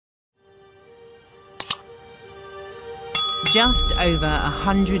Just over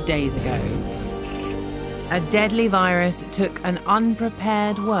 100 days ago, a deadly virus took an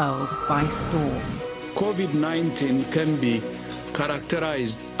unprepared world by storm. COVID-19 can be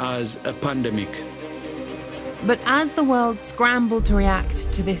characterized as a pandemic. But as the world scrambled to react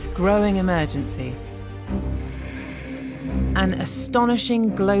to this growing emergency, an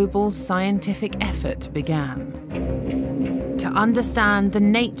astonishing global scientific effort began to understand the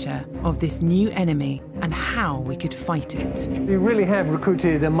nature of this new enemy and how we could fight it. We really have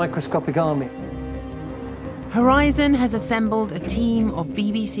recruited a microscopic army. Horizon has assembled a team of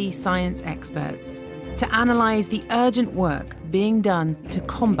BBC science experts to analyse the urgent work being done to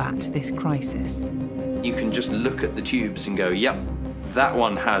combat this crisis. You can just look at the tubes and go, yep, that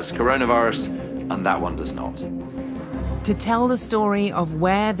one has coronavirus and that one does not. To tell the story of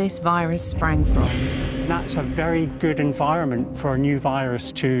where this virus sprang from. That's a very good environment for a new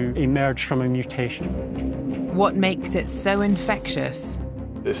virus to emerge from a mutation. What makes it so infectious?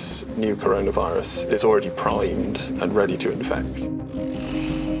 This new coronavirus is already primed and ready to infect.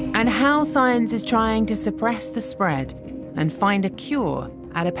 And how science is trying to suppress the spread and find a cure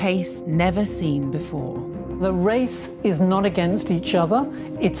at a pace never seen before. The race is not against each other,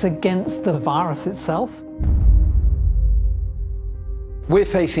 it's against the virus itself. We're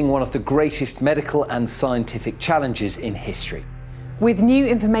facing one of the greatest medical and scientific challenges in history. With new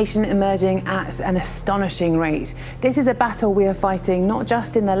information emerging at an astonishing rate, this is a battle we are fighting not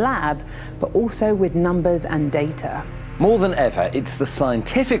just in the lab, but also with numbers and data. More than ever, it's the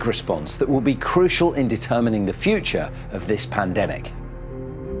scientific response that will be crucial in determining the future of this pandemic.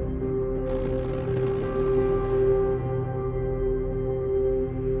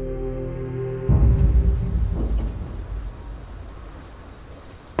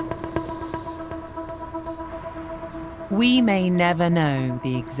 We may never know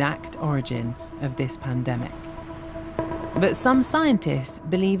the exact origin of this pandemic. But some scientists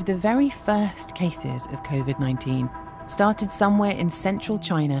believe the very first cases of COVID-19 started somewhere in central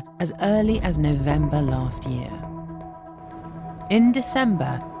China as early as November last year. In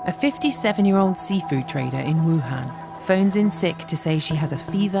December, a 57-year-old seafood trader in Wuhan phones in sick to say she has a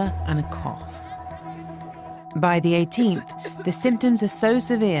fever and a cough. By the 18th, the symptoms are so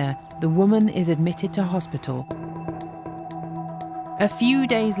severe, the woman is admitted to hospital. A few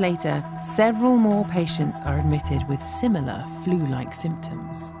days later, several more patients are admitted with similar flu-like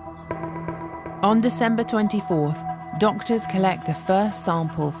symptoms. On December 24th, doctors collect the first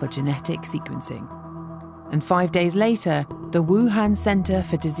sample for genetic sequencing. And 5 days later, the Wuhan Center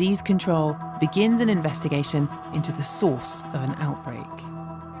for Disease Control begins an investigation into the source of an outbreak.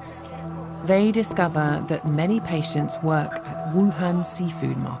 They discover that many patients work at Wuhan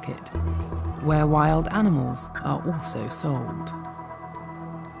Seafood Market, where wild animals are also sold.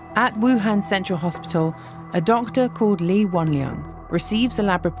 At Wuhan Central Hospital, a doctor called Li Wenliang receives a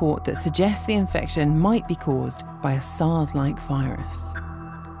lab report that suggests the infection might be caused by a SARS-like virus.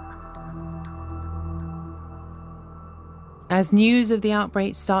 As news of the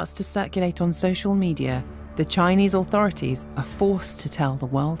outbreak starts to circulate on social media, the Chinese authorities are forced to tell the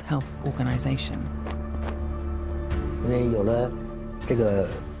World Health Organization. 因为有了这个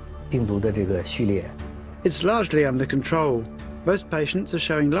病毒的这个序列。 It's largely under control. Most patients are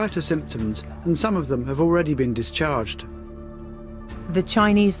showing lighter symptoms, and some of them have already been discharged. The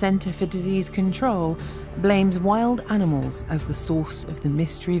Chinese Center for Disease Control blames wild animals as the source of the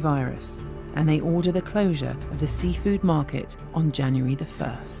mystery virus, and they order the closure of the seafood market on January the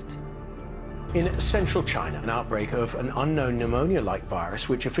 1st. In central China, an outbreak of an unknown pneumonia-like virus,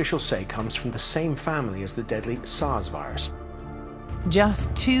 which officials say comes from the same family as the deadly SARS virus.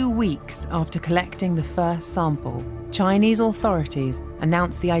 Just 2 weeks after collecting the first sample, Chinese authorities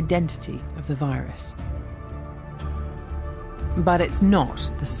announced the identity of the virus. But it's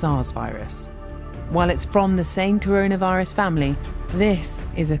not the SARS virus. While it's from the same coronavirus family, this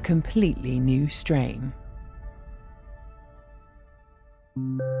is a completely new strain.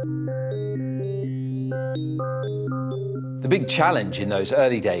 The big challenge in those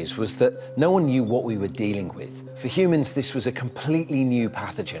early days was that no one knew what we were dealing with. For humans, this was a completely new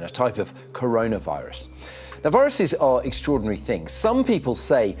pathogen, a type of coronavirus. Now, viruses are extraordinary things. Some people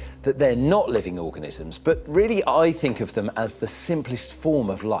say that they're not living organisms, but really I think of them as the simplest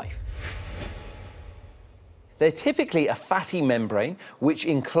form of life. They're typically a fatty membrane which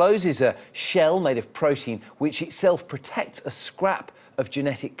encloses a shell made of protein which itself protects a scrap of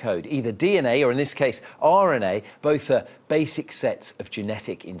genetic code, either DNA or in this case RNA. Both are basic sets of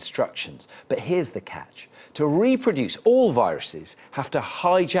genetic instructions. But here's the catch. To reproduce, all viruses have to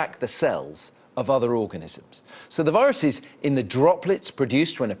hijack the cells of other organisms. So the viruses in the droplets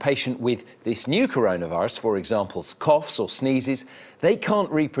produced when a patient with this new coronavirus, for example, coughs or sneezes, they can't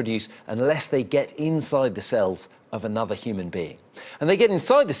reproduce unless they get inside the cells of another human being. And they get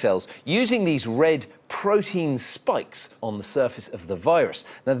inside the cells using these red protein spikes on the surface of the virus.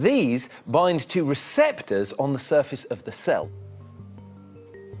 Now these bind to receptors on the surface of the cell.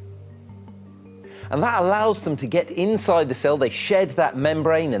 And that allows them to get inside the cell. They shed that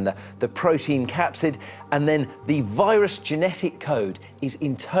membrane and the protein capsid, and then the virus genetic code is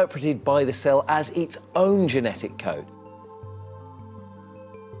interpreted by the cell as its own genetic code.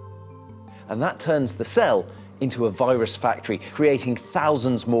 And that turns the cell into a virus factory, creating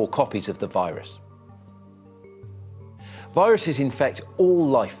thousands more copies of the virus. Viruses infect all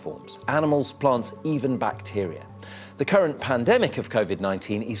life forms, animals, plants, even bacteria. The current pandemic of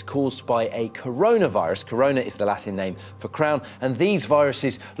COVID-19 is caused by a coronavirus. Corona is the Latin name for crown, and these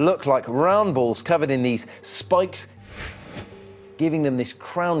viruses look like round balls covered in these spikes, giving them this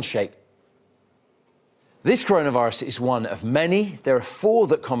crown shape. This coronavirus is one of many. There are 4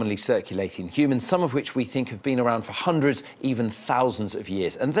 that commonly circulate in humans, some of which we think have been around for hundreds, even thousands of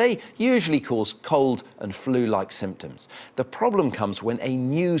years. And they usually cause cold and flu-like symptoms. The problem comes when a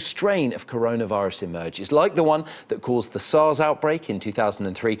new strain of coronavirus emerges, like the one that caused the SARS outbreak in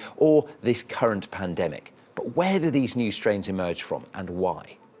 2003 or this current pandemic. But where do these new strains emerge from and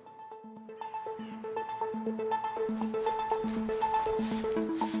why?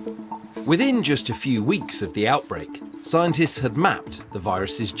 Within just a few weeks of the outbreak, scientists had mapped the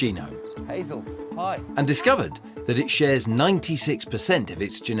virus's genome. Hazel, hi. And discovered that it shares 96% of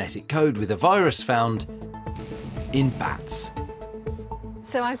its genetic code with a virus found in bats.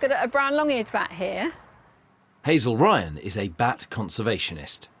 So I've got a brown long-eared bat here. Hazel Ryan is a bat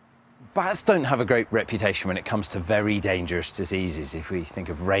conservationist. Bats don't have a great reputation when it comes to very dangerous diseases. If we think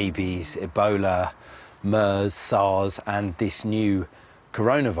of rabies, Ebola, MERS, SARS, and this new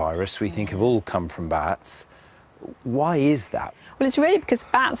coronavirus, we think have all come from bats. Why is that? Well, it's really because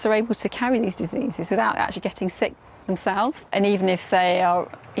bats are able to carry these diseases without actually getting sick themselves. And even if they are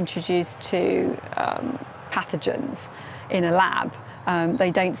introduced to pathogens in a lab,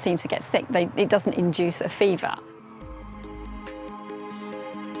 they don't seem to get sick. It doesn't induce a fever.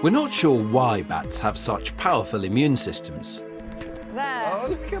 We're not sure why bats have such powerful immune systems. There. Oh,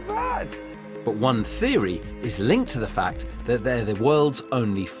 look at that! But one theory is linked to the fact that they're the world's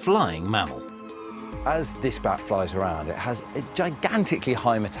only flying mammal. As this bat flies around, it has a gigantically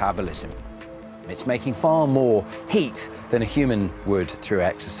high metabolism. It's making far more heat than a human would through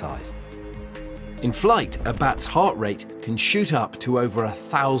exercise. In flight, a bat's heart rate can shoot up to over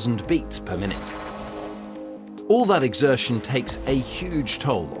 1,000 beats per minute. All that exertion takes a huge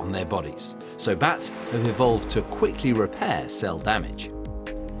toll on their bodies, so bats have evolved to quickly repair cell damage.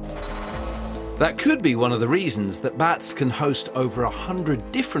 That could be one of the reasons that bats can host over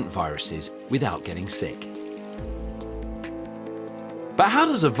 100 different viruses without getting sick. But how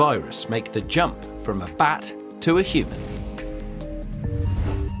does a virus make the jump from a bat to a human?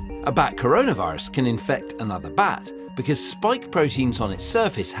 A bat coronavirus can infect another bat because spike proteins on its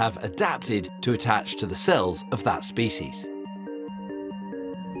surface have adapted to attach to the cells of that species.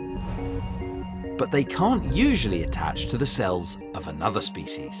 But they can't usually attach to the cells of another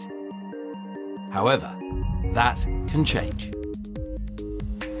species. However, that can change.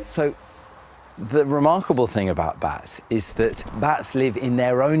 So, the remarkable thing about bats is that bats live in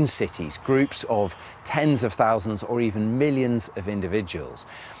their own cities, groups of tens of thousands or even millions of individuals.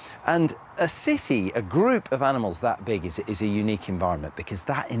 And a city, a group of animals that big is a unique environment because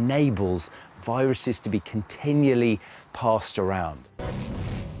that enables viruses to be continually passed around.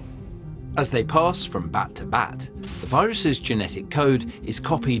 As they pass from bat to bat, the virus's genetic code is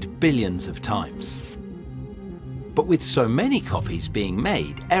copied billions of times. But with so many copies being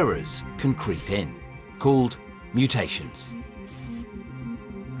made, errors can creep in, called mutations.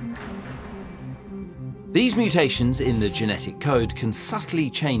 These mutations in the genetic code can subtly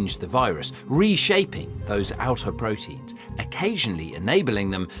change the virus, reshaping those outer proteins, occasionally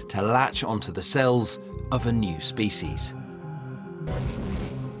enabling them to latch onto the cells of a new species.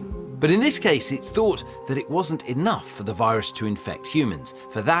 But in this case, it's thought that it wasn't enough for the virus to infect humans.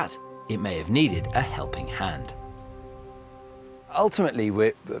 For that, it may have needed a helping hand. Ultimately,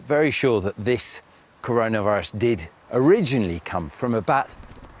 we're very sure that this coronavirus did originally come from a bat,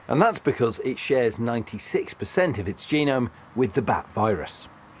 and that's because it shares 96% of its genome with the bat virus.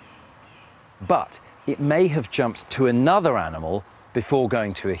 But it may have jumped to another animal before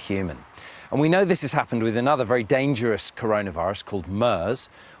going to a human. And we know this has happened with another very dangerous coronavirus called MERS,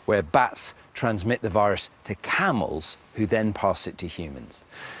 where bats transmit the virus to camels who then pass it to humans.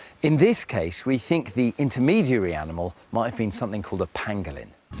 In this case, we think the intermediary animal might have been something called a pangolin.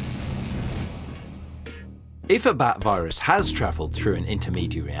 If a bat virus has travelled through an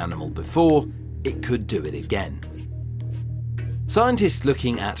intermediary animal before, it could do it again. Scientists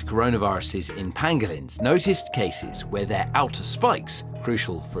looking at coronaviruses in pangolins noticed cases where their outer spikes,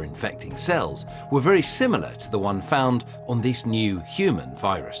 crucial for infecting cells, were very similar to the one found on this new human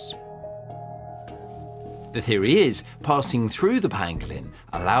virus. The theory is, passing through the pangolin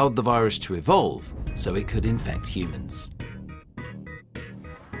allowed the virus to evolve so it could infect humans.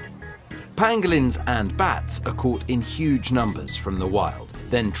 Pangolins and bats are caught in huge numbers from the wild,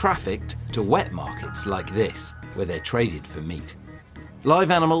 then trafficked to wet markets like this, where they're traded for meat.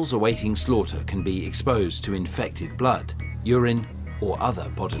 Live animals awaiting slaughter can be exposed to infected blood, urine, or other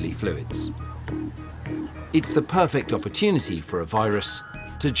bodily fluids. It's the perfect opportunity for a virus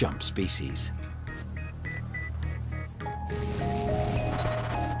to jump species.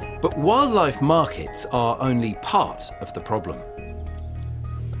 But wildlife markets are only part of the problem.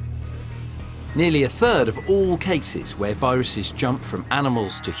 Nearly a third of all cases where viruses jump from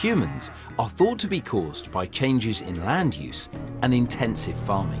animals to humans are thought to be caused by changes in land use and intensive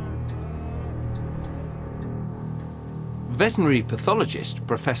farming. Veterinary pathologist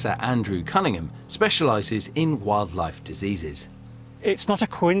Professor Andrew Cunningham specialises in wildlife diseases. It's not a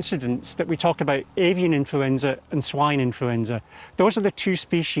coincidence that we talk about avian influenza and swine influenza. Those are the two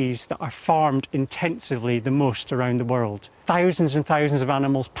species that are farmed intensively the most around the world. Thousands and thousands of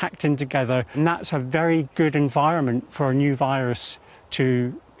animals packed in together, and that's a very good environment for a new virus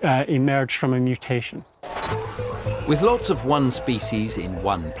to emerge from a mutation. With lots of one species in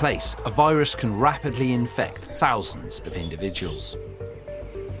one place, a virus can rapidly infect thousands of individuals.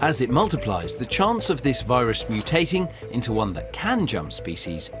 As it multiplies, the chance of this virus mutating into one that can jump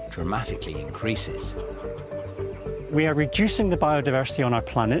species dramatically increases. We are reducing the biodiversity on our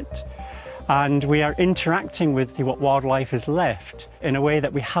planet, and we are interacting with what wildlife is left in a way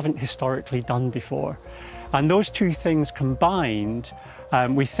that we haven't historically done before. And those two things combined,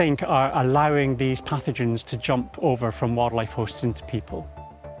 we think, are allowing these pathogens to jump over from wildlife hosts into people.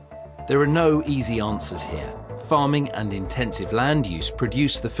 There are no easy answers here. Farming and intensive land use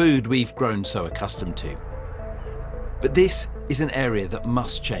produce the food we've grown so accustomed to. But this is an area that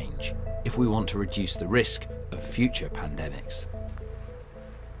must change if we want to reduce the risk of future pandemics.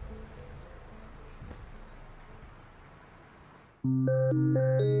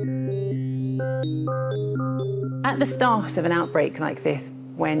 At the start of an outbreak like this,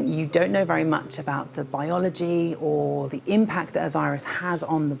 when you don't know very much about the biology or the impact that a virus has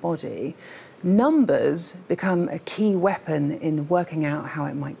on the body, numbers become a key weapon in working out how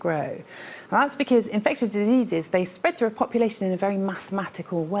it might grow. Now, that's because infectious diseases, they spread through a population in a very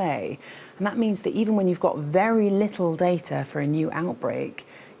mathematical way. And that means that even when you've got very little data for a new outbreak,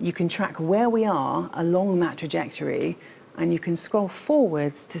 you can track where we are along that trajectory, and you can scroll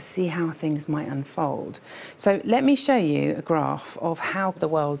forwards to see how things might unfold. So let me show you a graph of how the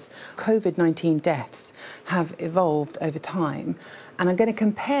world's COVID-19 deaths have evolved over time. And I'm going to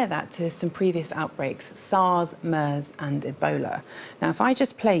compare that to some previous outbreaks, SARS, MERS and Ebola. Now, if I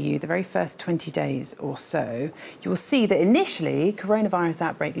just play you the very first 20 days or so, you will see that initially, coronavirus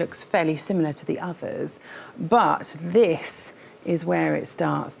outbreak looks fairly similar to the others, but this is where it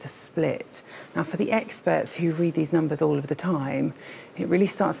starts to split. Now, for the experts who read these numbers all of the time, it really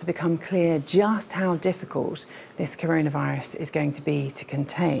starts to become clear just how difficult this coronavirus is going to be to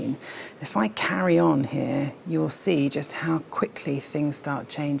contain. If I carry on here, you'll see just how quickly things start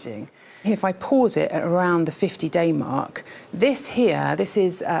changing. If I pause it at around the 50-day mark, this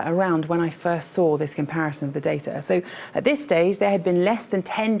is around when I first saw this comparison of the data. So at this stage, there had been less than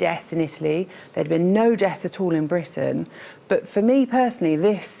 10 deaths in Italy. There had been no deaths at all in Britain. But for me personally,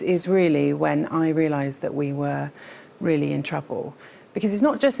 this is really when I realised that we were really in trouble. Because it's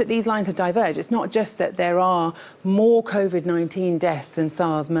not just that these lines have diverged, it's not just that there are more COVID-19 deaths than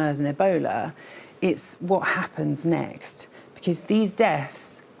SARS, MERS and Ebola, it's what happens next. Because these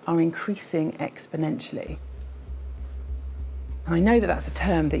deaths are increasing exponentially. And I know that that's a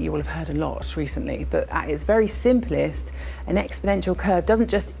term that you will have heard a lot recently, but at its very simplest, an exponential curve doesn't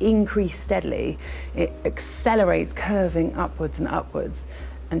just increase steadily, it accelerates, curving upwards and upwards.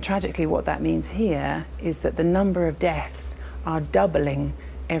 And tragically, what that means here is that the number of deaths are doubling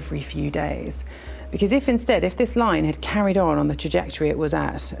every few days. Because if this line had carried on the trajectory it was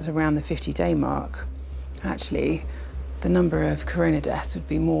at around the 50-day mark, actually, the number of corona deaths would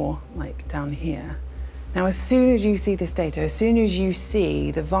be more like down here. Now, as soon as you see this data, as soon as you see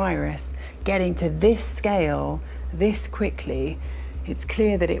the virus getting to this scale, this quickly, it's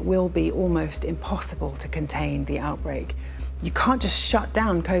clear that it will be almost impossible to contain the outbreak. You can't just shut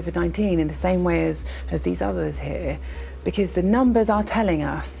down COVID-19 in the same way as these others here, because the numbers are telling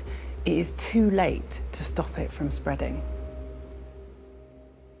us it is too late to stop it from spreading.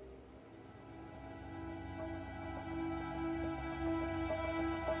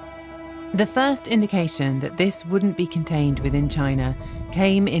 The first indication that this wouldn't be contained within China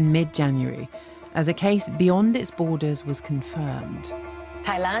came in mid-January, as a case beyond its borders was confirmed.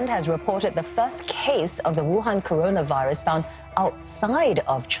 Thailand has reported the first case of the Wuhan coronavirus found outside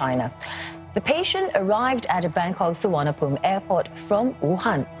of China. The patient arrived at Bangkok Suvarnabhumi airport from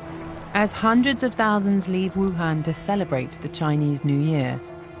Wuhan. As hundreds of thousands leave Wuhan to celebrate the Chinese New Year,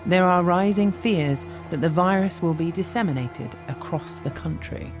 there are rising fears that the virus will be disseminated across the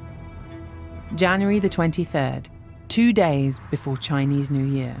country. January the 23rd, 2 days before Chinese New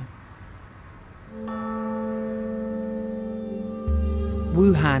Year.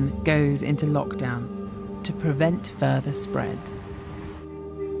 Wuhan goes into lockdown to prevent further spread.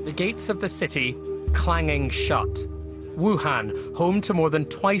 The gates of the city clanging shut. Wuhan, home to more than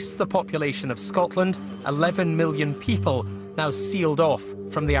twice the population of Scotland, 11 million people, now sealed off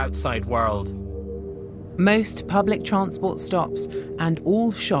from the outside world. Most public transport stops and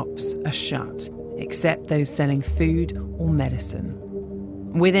all shops are shut, except those selling food or medicine.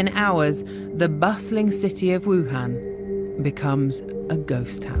 Within hours, the bustling city of Wuhan becomes a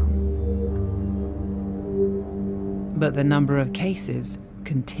ghost town. But the number of cases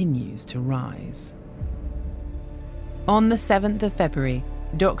continues to rise. On the 7th of February,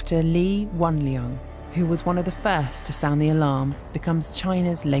 Dr. Li Wenliang, who was one of the first to sound the alarm, becomes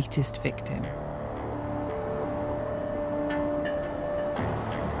China's latest victim.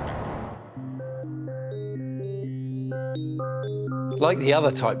 Like the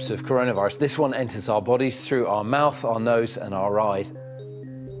other types of coronavirus, this one enters our bodies through our mouth, our nose and our eyes.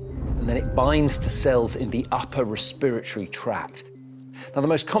 And then it binds to cells in the upper respiratory tract. Now, the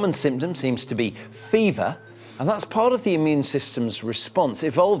most common symptom seems to be fever, and that's part of the immune system's response,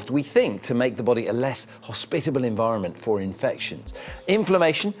 evolved, we think, to make the body a less hospitable environment for infections.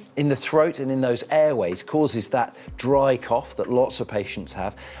 Inflammation in the throat and in those airways causes that dry cough that lots of patients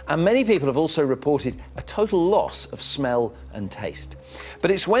have, and many people have also reported a total loss of smell and taste. But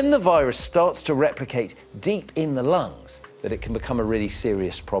it's when the virus starts to replicate deep in the lungs that it can become a really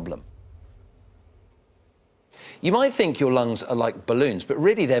serious problem. You might think your lungs are like balloons, but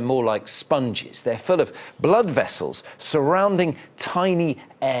really they're more like sponges. They're full of blood vessels surrounding tiny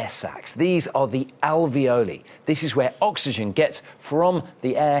air sacs. These are the alveoli. This is where oxygen gets from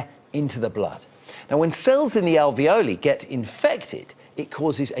the air into the blood. Now, when cells in the alveoli get infected, it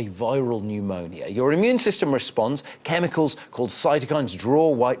causes a viral pneumonia. Your immune system responds. Chemicals called cytokines draw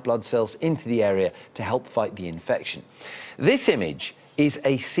white blood cells into the area to help fight the infection. This image is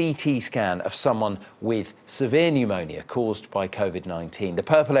a CT scan of someone with severe pneumonia caused by COVID-19. The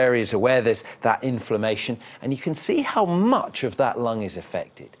purple areas are where there's that inflammation, and you can see how much of that lung is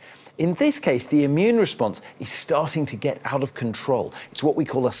affected. In this case, the immune response is starting to get out of control. It's what we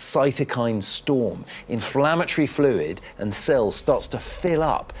call a cytokine storm. Inflammatory fluid and cells starts to fill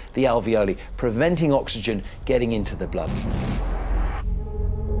up the alveoli, preventing oxygen getting into the blood.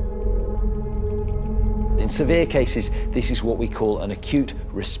 In severe cases, this is what we call an acute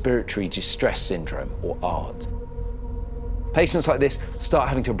respiratory distress syndrome, or ARDS. Patients like this start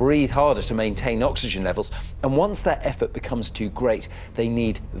having to breathe harder to maintain oxygen levels, and once that effort becomes too great, they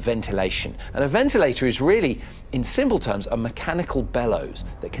need ventilation. And a ventilator is really, in simple terms, a mechanical bellows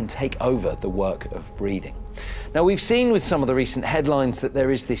that can take over the work of breathing. Now, we've seen with some of the recent headlines that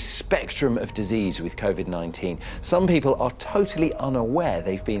there is this spectrum of disease with COVID-19. Some people are totally unaware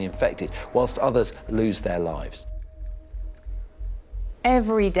they've been infected, whilst others lose their lives.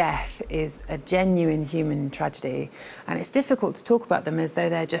 Every death is a genuine human tragedy, and it's difficult to talk about them as though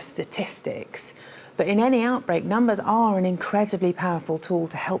they're just statistics. But in any outbreak, numbers are an incredibly powerful tool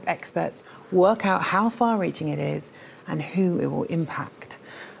to help experts work out how far-reaching it is and who it will impact.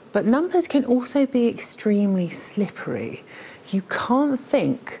 But numbers can also be extremely slippery. You can't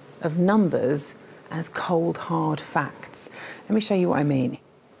think of numbers as cold, hard facts. Let me show you what I mean.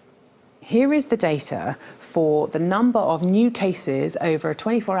 Here is the data for the number of new cases over a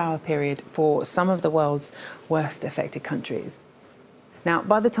 24-hour period for some of the world's worst affected countries. Now,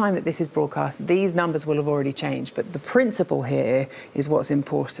 by the time that this is broadcast, these numbers will have already changed, but the principle here is what's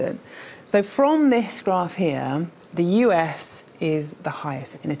important. So from this graph here, the US is the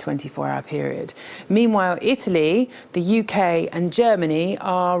highest in a 24-hour period. Meanwhile, Italy, the UK and Germany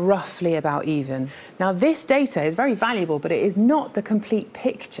are roughly about even. Now, this data is very valuable, but it is not the complete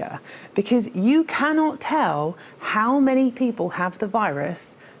picture, because you cannot tell how many people have the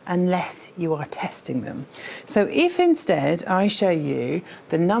virus unless you are testing them. So if instead I show you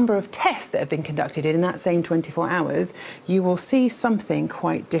the number of tests that have been conducted in that same 24 hours, you will see something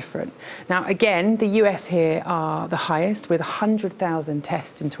quite different. Now, again, the US here are the highest with 100,000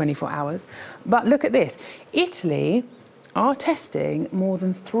 tests in 24 hours. But look at this. Italy are testing more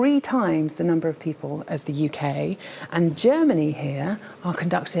than 3 times the number of people as the UK, and Germany here are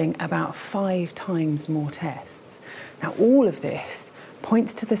conducting about 5 times more tests. Now, all of this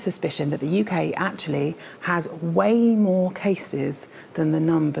points to the suspicion that the UK actually has way more cases than the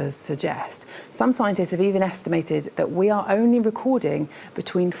numbers suggest. Some scientists have even estimated that we are only recording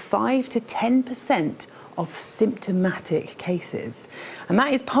between 5 to 10% of symptomatic cases. And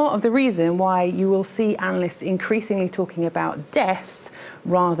that is part of the reason why you will see analysts increasingly talking about deaths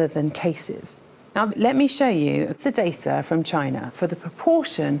rather than cases. Now, let me show you the data from China for the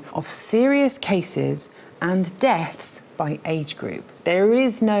proportion of serious cases and deaths by age group. There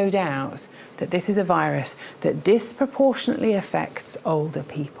is no doubt that this is a virus that disproportionately affects older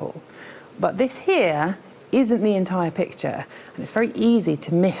people. But this here isn't the entire picture, and it's very easy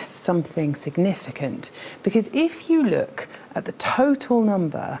to miss something significant, because if you look at the total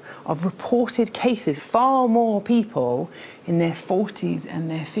number of reported cases, far more people in their 40s and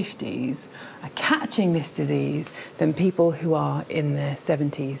their 50s are catching this disease than people who are in their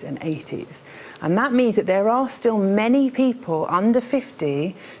 70s and 80s. And that means that there are still many people under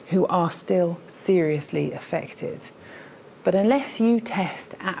 50 who are still seriously affected. But unless you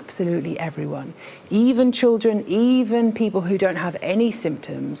test absolutely everyone, even children, even people who don't have any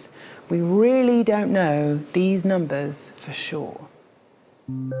symptoms, we really don't know these numbers for sure.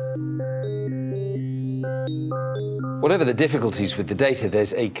 Whatever the difficulties with the data,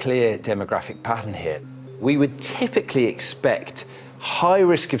 there's a clear demographic pattern here. We would typically expect high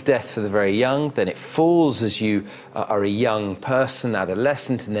risk of death for the very young, then it falls as you are a young person,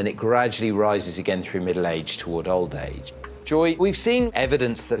 adolescent, and then it gradually rises again through middle age toward old age. Joy, we've seen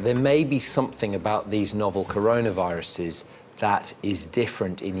evidence that there may be something about these novel coronaviruses that is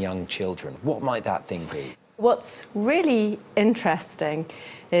different in young children. What might that thing be? What's really interesting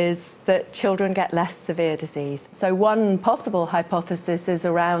is that children get less severe disease. So one possible hypothesis is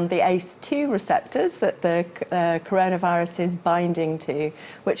around the ACE2 receptors that the coronavirus is binding to,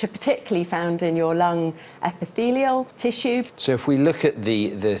 which are particularly found in your lung epithelial tissue. So if we look at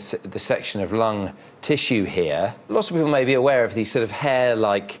the section of lung tissue here, lots of people may be aware of these sort of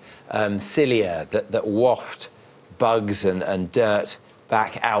hair-like cilia that waft bugs and dirt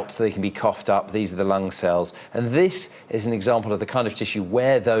back out so they can be coughed up. These are the lung cells. And this is an example of the kind of tissue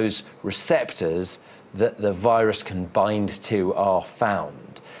where those receptors that the virus can bind to are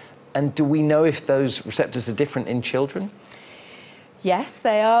found. And do we know if those receptors are different in children? Yes,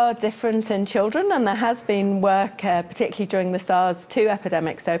 they are different in children, and there has been work, particularly during the SARS-2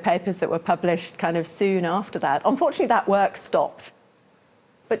 epidemic, so papers that were published kind of soon after that. Unfortunately, that work stopped.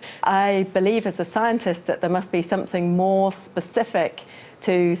 But I believe as a scientist that there must be something more specific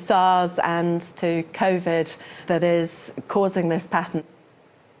to SARS and to COVID that is causing this pattern.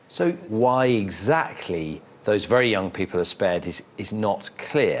 So why exactly those very young people are spared is not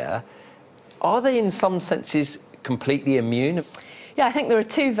clear. Are they in some senses completely immune? Yeah, I think there are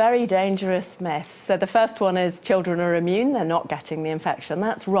 2 very dangerous myths. So the first one is children are immune, they're not getting the infection.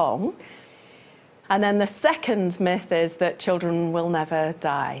 That's wrong. And then the second myth is that children will never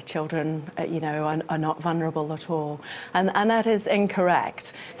die. Children, are not vulnerable at all. And that is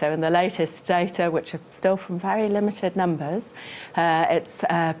incorrect. So in the latest data, which are still from very limited numbers, it's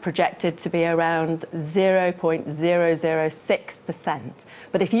projected to be around 0.006%.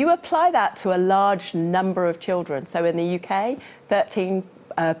 But if you apply that to a large number of children, so in the UK,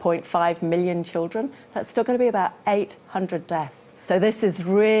 13.5 million children, that's still going to be about 800 deaths. So this is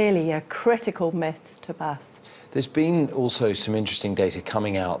really a critical myth to bust. There's been also some interesting data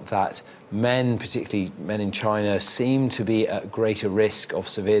coming out that men, particularly men in China, seem to be at greater risk of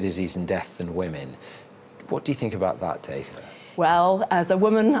severe disease and death than women. What do you think about that data? Well, as a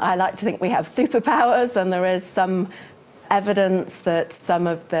woman, I like to think we have superpowers, and there is some evidence that some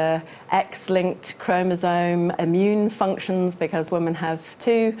of the X-linked chromosome immune functions, because women have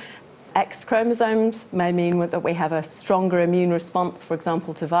 2 X chromosomes, may mean that we have a stronger immune response, for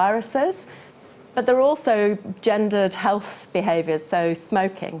example, to viruses. But there are also gendered health behaviours, so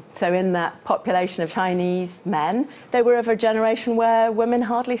smoking. So in that population of Chinese men, they were of a generation where women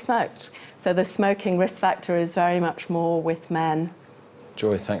hardly smoked. So the smoking risk factor is very much more with men.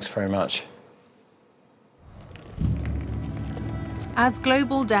 Joy, thanks very much. As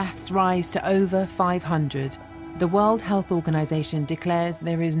global deaths rise to over 500, the World Health Organization declares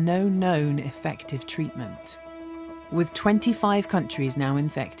there is no known effective treatment. With 25 countries now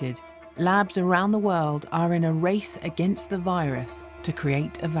infected, labs around the world are in a race against the virus to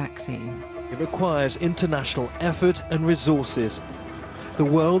create a vaccine. It requires international effort and resources. The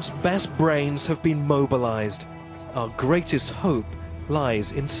world's best brains have been mobilized. Our greatest hope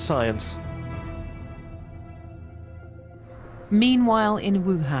lies in science. Meanwhile, in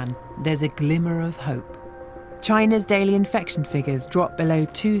Wuhan, there's a glimmer of hope. China's daily infection figures dropped below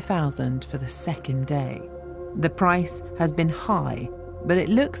 2,000 for the second day. The price has been high, but it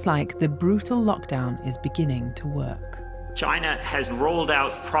looks like the brutal lockdown is beginning to work. China has rolled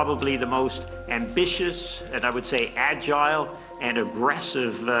out probably the most ambitious and I would say agile and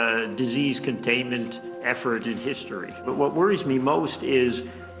aggressive disease containment effort in history. But what worries me most is,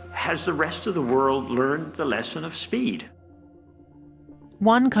 has the rest of the world learned the lesson of speed?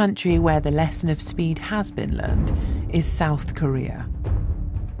 One country where the lesson of speed has been learned is South Korea.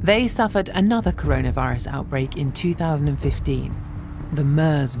 They suffered another coronavirus outbreak in 2015, the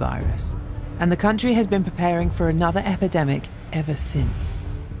MERS virus, and the country has been preparing for another epidemic ever since.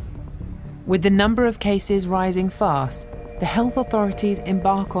 With the number of cases rising fast, the health authorities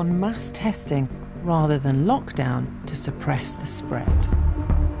embark on mass testing rather than lockdown to suppress the spread.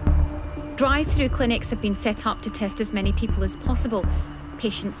 Drive-through clinics have been set up to test as many people as possible.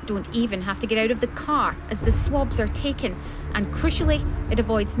 Patients don't even have to get out of the car as the swabs are taken, and crucially, it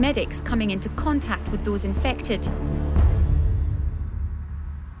avoids medics coming into contact with those infected.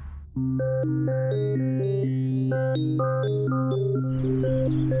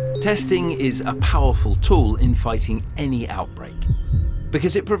 Testing is a powerful tool in fighting any outbreak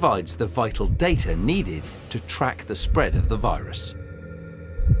because it provides the vital data needed to track the spread of the virus.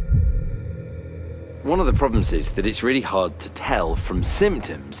 One of the problems is that it's really hard to tell from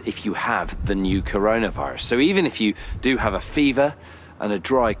symptoms if you have the new coronavirus. So even if you do have a fever and a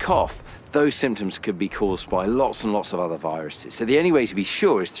dry cough, those symptoms could be caused by lots and lots of other viruses. So the only way to be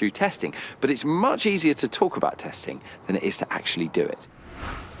sure is through testing, but it's much easier to talk about testing than it is to actually do it.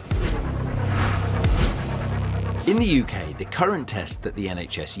 In the UK, the current test that the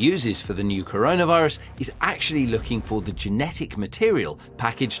NHS uses for the new coronavirus is actually looking for the genetic material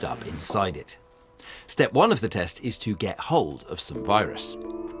packaged up inside it. Step one of the test is to get hold of some virus.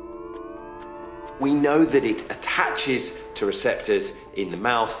 We know that it attaches to receptors in the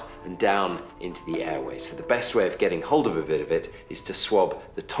mouth and down into the airways. So the best way of getting hold of a bit of it is to swab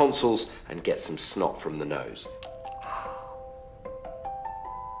the tonsils and get some snot from the nose.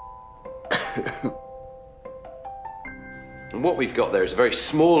 And what we've got there is a very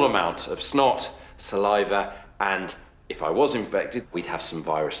small amount of snot, saliva, and if I was infected, we'd have some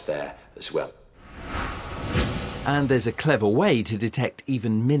virus there as well. And there's a clever way to detect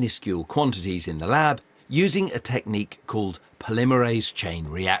even minuscule quantities in the lab using a technique called polymerase chain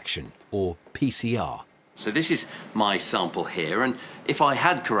reaction, or PCR. So this is my sample here, and if I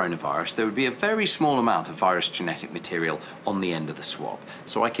had coronavirus, there would be a very small amount of virus genetic material on the end of the swab.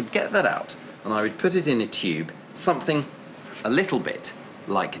 So I could get that out, and I would put it in a tube, something a little bit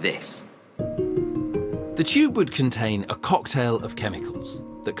like this. The tube would contain a cocktail of chemicals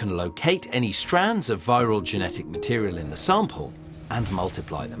that can locate any strands of viral genetic material in the sample and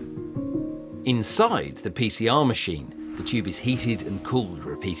multiply them. Inside the PCR machine, the tube is heated and cooled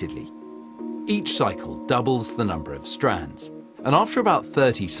repeatedly. Each cycle doubles the number of strands, and after about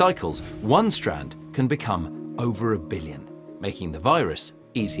 30 cycles, one strand can become over 1 billion, making the virus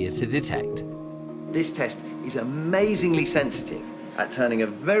easier to detect. This test is amazingly sensitive at turning a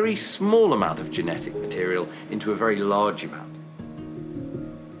very small amount of genetic material into a very large amount.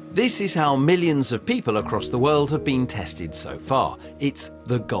 This is how millions of people across the world have been tested so far. It's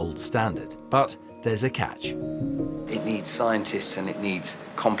the gold standard, but there's a catch. It needs scientists and it needs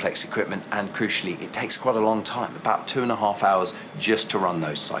complex equipment, and crucially, it takes quite a long time, about 2.5 hours just to run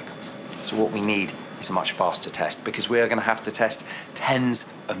those cycles. So what we need is a much faster test, because we are going to have to test tens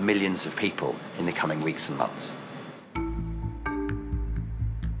of millions of people in the coming weeks and months.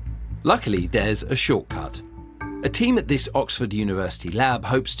 Luckily, there's a shortcut. A team at this Oxford University lab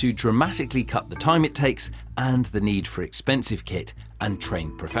hopes to dramatically cut the time it takes and the need for expensive kit and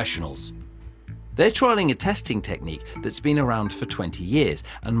trained professionals. They're trialling a testing technique that's been around for 20 years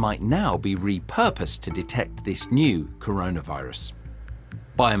and might now be repurposed to detect this new coronavirus.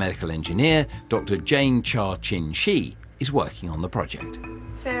 Biomedical engineer Dr. Jane Cha-Chin Shi is working on the project.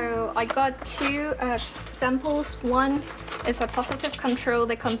 So I got two samples. One is a positive control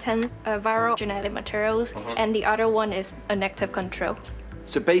that contains viral genetic materials, and the other one is a negative control.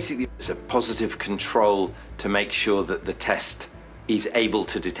 So basically, it's a positive control to make sure that the test is able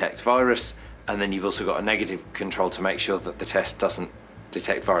to detect virus, and then you've also got a negative control to make sure that the test doesn't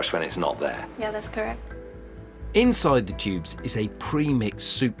detect virus when it's not there. Yeah, that's correct. Inside the tubes is a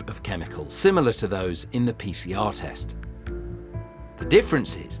pre-mixed soup of chemicals, similar to those in the PCR test. The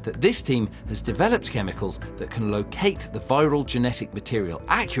difference is that this team has developed chemicals that can locate the viral genetic material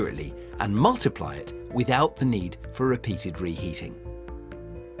accurately and multiply it without the need for repeated reheating.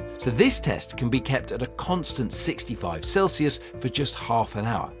 So this test can be kept at a constant 65 Celsius for just half an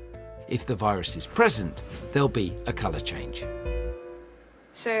hour. If the virus is present, there'll be a colour change.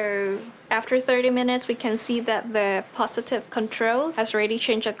 So after 30 minutes, we can see that the positive control has already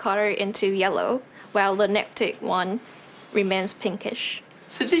changed the color into yellow, while the negative one remains pinkish.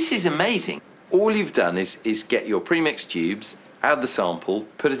 So this is amazing. All you've done is get your pre-mixed tubes, add the sample,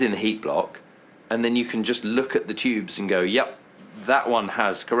 put it in the heat block, and then you can just look at the tubes and go, yep, that one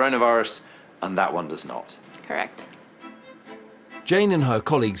has coronavirus and that one does not. Correct. Jane and her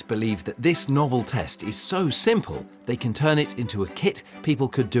colleagues believe that this novel test is so simple they can turn it into a kit people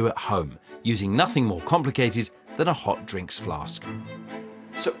could do at home, using nothing more complicated than a hot drinks flask.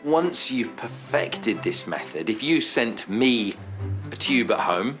 So once you've perfected this method, if you sent me a tube at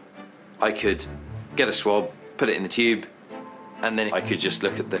home, I could get a swab, put it in the tube, and then I could just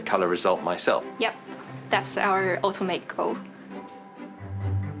look at the colour result myself. Yep, that's our ultimate goal.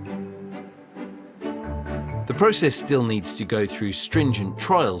 The process still needs to go through stringent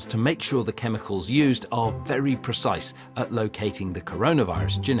trials to make sure the chemicals used are very precise at locating the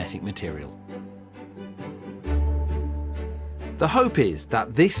coronavirus genetic material. The hope is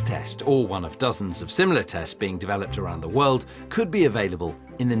that this test, or one of dozens of similar tests being developed around the world, could be available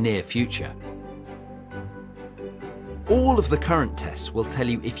in the near future. All of the current tests will tell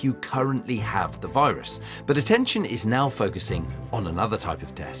you if you currently have the virus, but attention is now focusing on another type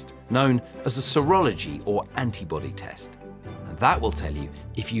of test, known as a serology or antibody test. And that will tell you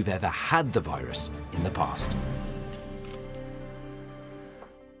if you've ever had the virus in the past.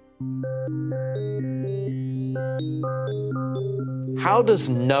 How does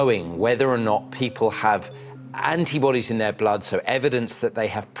knowing whether or not people have antibodies in their blood, so evidence that they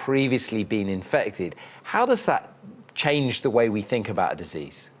have previously been infected, how does that change the way we think about a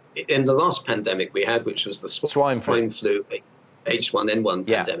disease? In the last pandemic we had, which was the swine flu H1N1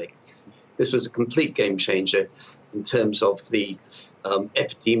 pandemic, this was a complete game changer in terms of the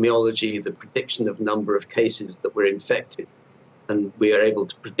epidemiology, the prediction of number of cases that were infected. And we are able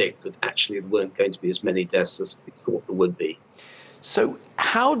to predict that actually there weren't going to be as many deaths as we thought there would be. So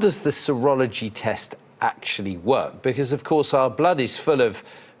how does the serology test actually work? Because, of course, our blood is full of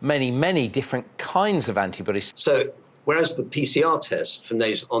many, many different kinds of antibodies. So whereas the PCR test for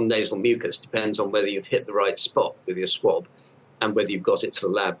on nasal mucus depends on whether you've hit the right spot with your swab and whether you've got it to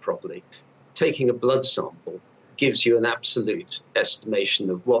the lab properly, taking a blood sample gives you an absolute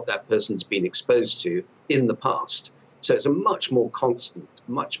estimation of what that person's been exposed to in the past. So it's a much more constant,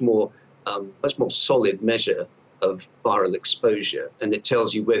 much more solid measure of viral exposure, and it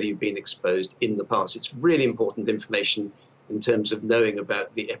tells you whether you've been exposed in the past. It's really important information in terms of knowing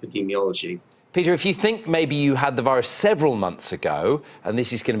about the epidemiology. Peter, if you think maybe you had the virus several months ago, and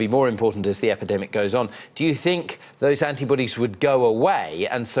this is going to be more important as the epidemic goes on, do you think those antibodies would go away,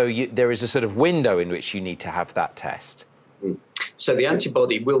 and so there is a sort of window in which you need to have that test? So the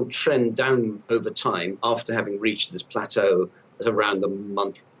antibody will trend down over time after having reached this plateau at around a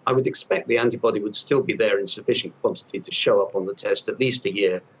month. I would expect the antibody would still be there in sufficient quantity to show up on the test at least a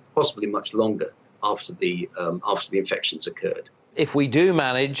year, possibly much longer after the infections occurred. If we do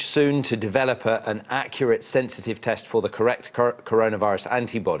manage soon to develop an accurate, sensitive test for the correct coronavirus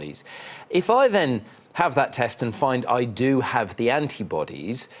antibodies, if I then have that test and find I do have the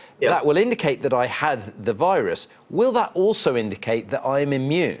antibodies, that will indicate that I had the virus. Will that also indicate that I'm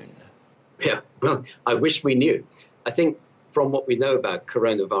immune? Yeah, well, I wish we knew. I think from what we know about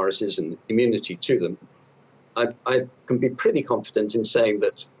coronaviruses and immunity to them, I can be pretty confident in saying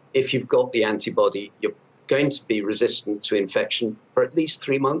that if you've got the antibody, you're going to be resistant to infection for at least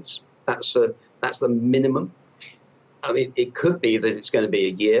 3 months. That's the minimum. I mean, it could be that it's going to be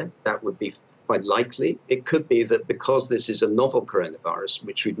a year. That would be quite likely. It could be that because this is a novel coronavirus,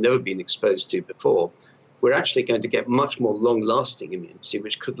 which we've never been exposed to before, we're actually going to get much more long-lasting immunity,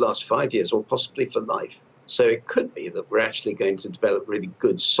 which could last 5 years or possibly for life. So it could be that we're actually going to develop really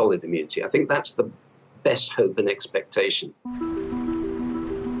good, solid immunity. I think that's the best hope and expectation.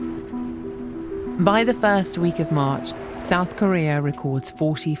 By the first week of March, South Korea records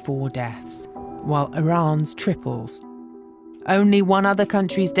 44 deaths, while Iran's triples. Only one other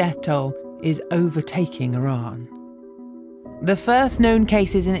country's death toll is overtaking Iran. The first known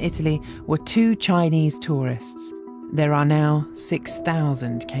cases in Italy were 2 Chinese tourists. There are now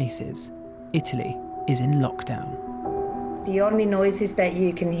 6,000 cases. Italy is in lockdown. The only noises that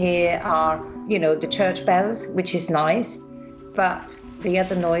you can hear are, you know, the church bells, which is nice, but the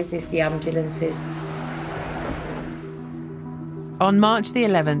other noise is the ambulances. On March the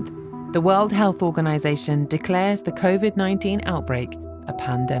 11th, the World Health Organization declares the COVID-19 outbreak a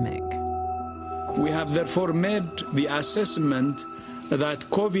pandemic. We have therefore made the assessment that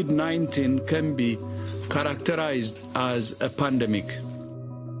COVID-19 can be characterized as a pandemic.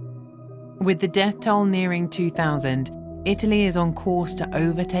 With the death toll nearing 2,000, Italy is on course to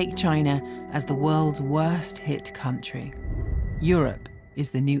overtake China as the world's worst hit country. Europe is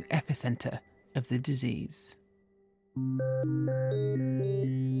the new epicenter of the disease.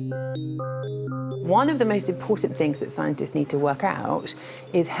 One of the most important things that scientists need to work out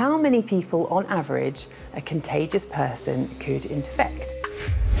is how many people, on average, a contagious person could infect.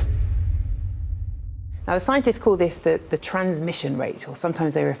 Now, the scientists call this the transmission rate, or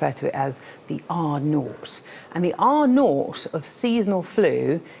sometimes they refer to it as the R0. And the R0 of seasonal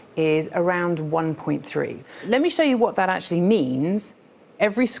flu is around 1.3. Let me show you what that actually means.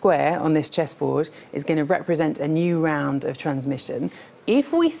 Every square on this chessboard is going to represent a new round of transmission.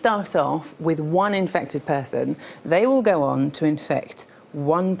 If we start off with one infected person, they will go on to infect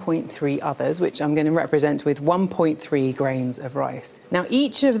 1.3 others, which I'm going to represent with 1.3 grains of rice. Now,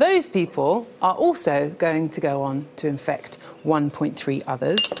 each of those people are also going to go on to infect 1.3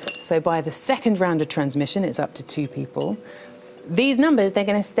 others. So by the second round of transmission, it's up to 2 people. These numbers, they're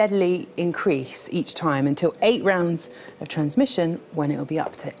going to steadily increase each time until 8 rounds of transmission, when it'll be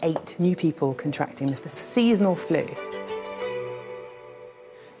up to 8 new people contracting the seasonal flu.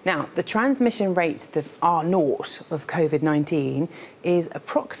 Now, the transmission rate, the R0 of COVID-19, is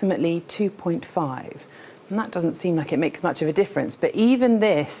approximately 2.5. And that doesn't seem like it makes much of a difference, but even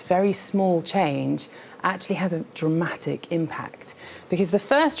this very small change actually has a dramatic impact. Because the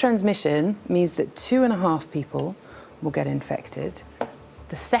first transmission means that 2.5 people will get infected.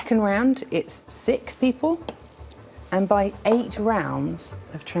 The second round, it's 6 people. And by 8 rounds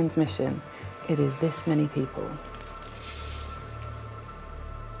of transmission, it is this many people.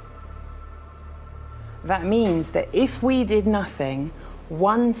 That means that if we did nothing,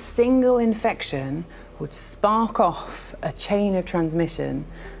 one single infection would spark off a chain of transmission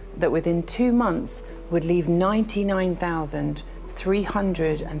that within 2 months would leave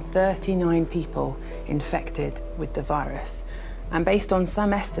 99,339 people infected with the virus. And based on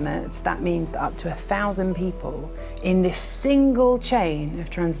some estimates, that means that up to 1,000 people in this single chain of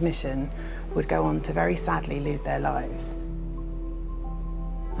transmission would go on to very sadly lose their lives.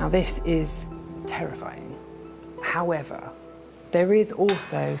 Now, this is terrifying. However, there is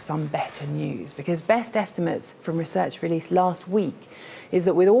also some better news, because best estimates from research released last week is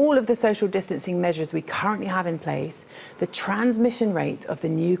that with all of the social distancing measures we currently have in place, the transmission rate of the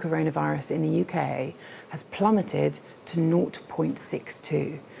new coronavirus in the UK has plummeted to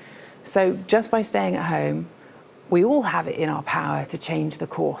 0.62. So just by staying at home, we all have it in our power to change the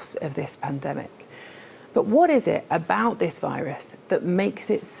course of this pandemic. But what is it about this virus that makes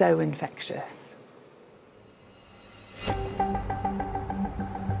it so infectious?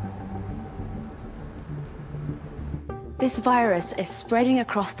 This virus is spreading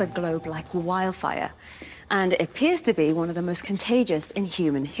across the globe like wildfire, and it appears to be one of the most contagious in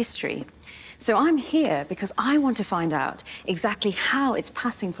human history. So I'm here because I want to find out exactly how it's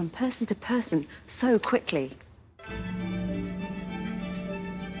passing from person to person so quickly.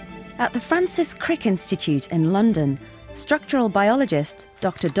 At the Francis Crick Institute in London, structural biologist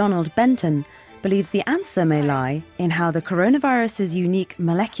Dr. Donald Benton believes the answer may lie in how the coronavirus's unique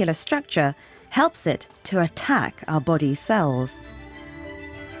molecular structure helps it to attack our body's cells.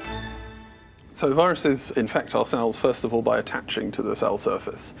 So viruses infect our cells, first of all, by attaching to the cell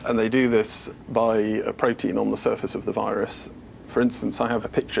surface. And they do this by a protein on the surface of the virus. For instance, I have a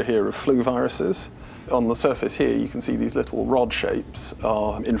picture here of flu viruses. On the surface here, you can see these little rod shapes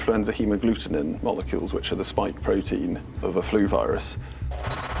are influenza hemagglutinin molecules, which are the spike protein of a flu virus.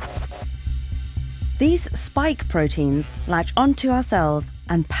 These spike proteins latch onto our cells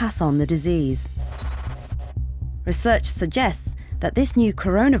and pass on the disease. Research suggests that this new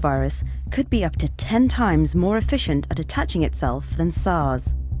coronavirus could be up to 10 times more efficient at attaching itself than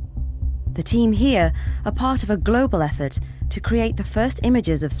SARS. The team here are part of a global effort to create the first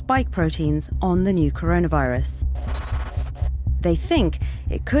images of spike proteins on the new coronavirus. They think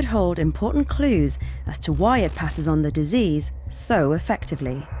it could hold important clues as to why it passes on the disease so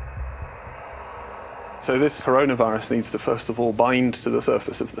effectively. So this coronavirus needs to first of all bind to the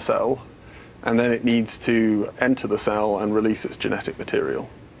surface of the cell, and then it needs to enter the cell and release its genetic material.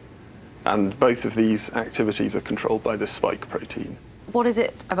 And both of these activities are controlled by this spike protein. What is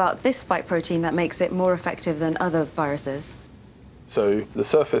it about this spike protein that makes it more effective than other viruses? So the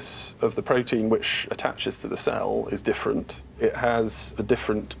surface of the protein which attaches to the cell is different. It has a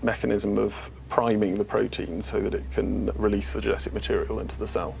different mechanism of priming the protein so that it can release the genetic material into the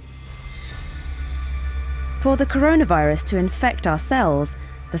cell. For the coronavirus to infect our cells,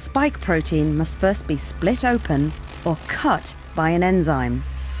 the spike protein must first be split open or cut by an enzyme.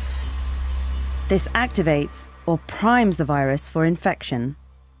 This activates or primes the virus for infection.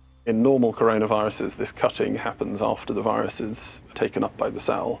 In normal coronaviruses, this cutting happens after the virus is taken up by the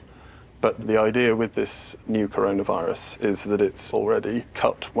cell. But the idea with this new coronavirus is that it's already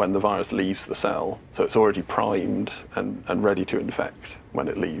cut when the virus leaves the cell. So it's already primed and ready to infect when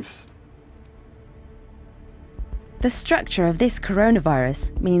it leaves. The structure of this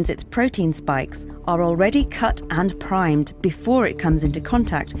coronavirus means its protein spikes are already cut and primed before it comes into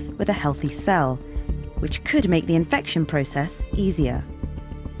contact with a healthy cell, which could make the infection process easier.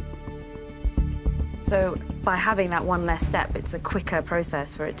 So by having that one less step, it's a quicker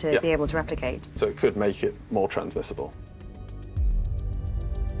process for it to be able to replicate. So it could make it more transmissible.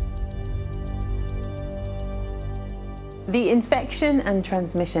 The infection and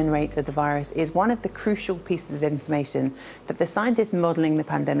transmission rate of the virus is one of the crucial pieces of information that the scientists modelling the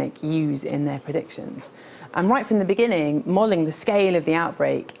pandemic use in their predictions. And right from the beginning, modelling the scale of the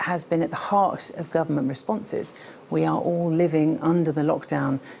outbreak has been at the heart of government responses. We are all living under the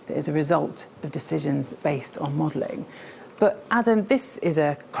lockdown that is a result of decisions based on modelling. But Adam, this is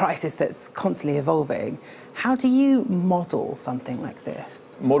a crisis that's constantly evolving. How do you model something like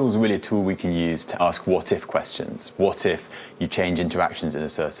this? Models are really a tool we can use to ask what-if questions. What if you change interactions in a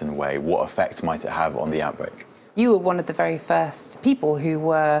certain way? What effect might it have on the outbreak? You were one of the very first people who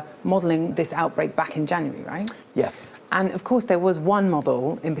were modelling this outbreak back in January, right? Yes. And of course, there was one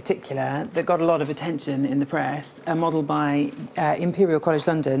model in particular that got a lot of attention in the press, a model by Imperial College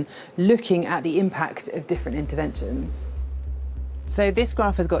London, looking at the impact of different interventions. So this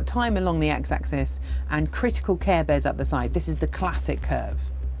graph has got time along the x-axis and critical care beds up the side. This is the classic curve.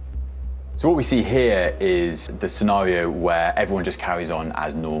 So what we see here is the scenario where everyone just carries on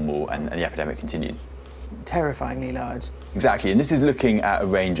as normal and the epidemic continues. Terrifyingly large. Exactly, and this is looking at a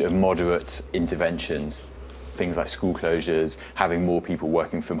range of moderate interventions. Things like school closures, having more people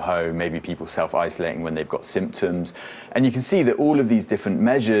working from home, maybe people self-isolating when they've got symptoms. And you can see that all of these different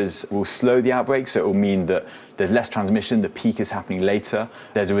measures will slow the outbreak, so it will mean that there's less transmission, the peak is happening later,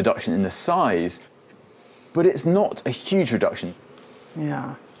 there's a reduction in the size, but it's not a huge reduction.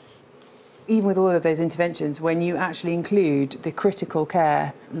 Yeah. Even with all of those interventions, when you actually include the critical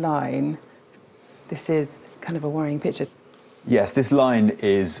care line, this is kind of a worrying picture. Yes, this line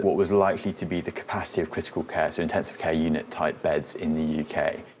is what was likely to be the capacity of critical care, so intensive care unit type beds in the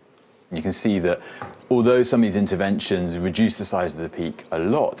UK. You can see that although some of these interventions reduce the size of the peak a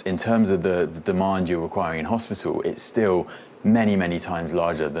lot, in terms of the demand you're requiring in hospital, it's still many, many times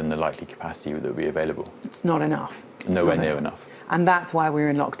larger than the likely capacity that will be available. It's not enough. Nowhere near enough. And that's why we're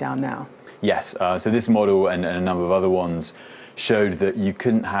in lockdown now. Yes, so this model and a number of other ones showed that you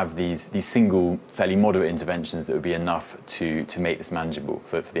couldn't have these single, fairly moderate interventions that would be enough to make this manageable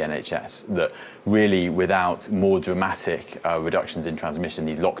for the NHS. That really, without more dramatic reductions in transmission,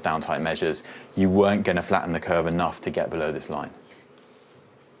 these lockdown-type measures, you weren't going to flatten the curve enough to get below this line.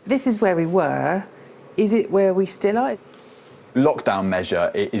 This is where we were. Is it where we still are? Lockdown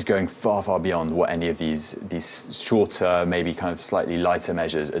measure is going far, far beyond what any of these shorter, maybe kind of slightly lighter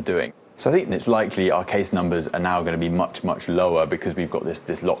measures are doing. So I think it's likely our case numbers are now going to be much, much lower because we've got this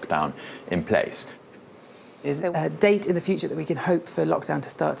lockdown in place. Is there a date in the future that we can hope for lockdown to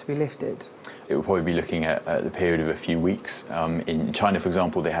start to be lifted? It will probably be looking at the period of a few weeks. In China, for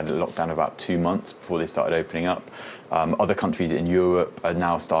example, they had a lockdown of about 2 months before they started opening up. Other countries in Europe are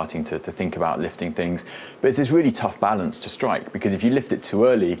now starting to think about lifting things. But it's this really tough balance to strike, because if you lift it too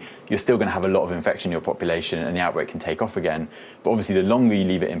early, you're still going to have a lot of infection in your population and the outbreak can take off again. But obviously, the longer you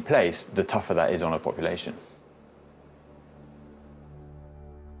leave it in place, the tougher that is on a population.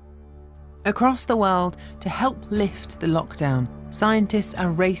 Across the world, to help lift the lockdown, scientists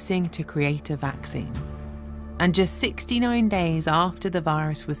are racing to create a vaccine. And just 69 days after the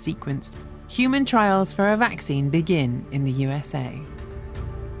virus was sequenced, human trials for a vaccine begin in the USA.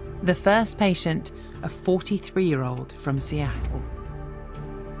 The first patient, a 43-year-old from Seattle.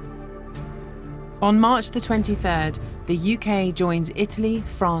 On March the 23rd, the UK joins Italy,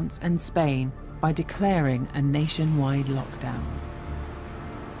 France and Spain by declaring a nationwide lockdown.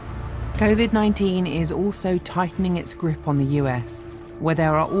 COVID-19 is also tightening its grip on the US, where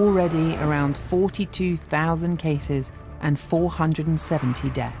there are already around 42,000 cases and 470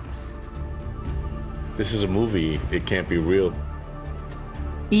 deaths. This is a movie. It can't be real.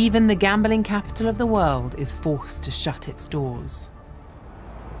 Even the gambling capital of the world is forced to shut its doors.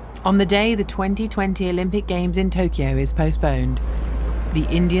 On the day the 2020 Olympic Games in Tokyo is postponed, the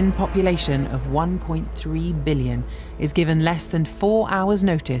Indian population of 1.3 billion is given less than 4 hours'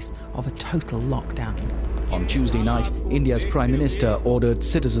 notice of a total lockdown. On Tuesday night, India's Prime Minister ordered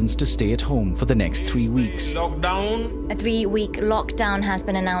citizens to stay at home for the next 3 weeks. A 3-week lockdown has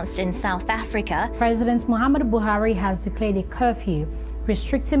been announced in South Africa. President Muhammadu Buhari has declared a curfew,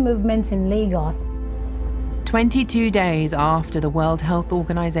 restricting movements in Lagos. 22 days after the World Health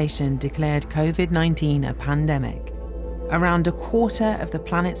Organization declared COVID-19 a pandemic, around a quarter of the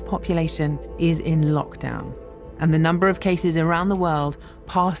planet's population is in lockdown, and the number of cases around the world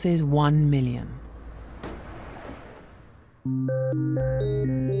passes 1 million.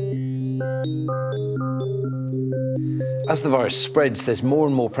 As the virus spreads, there's more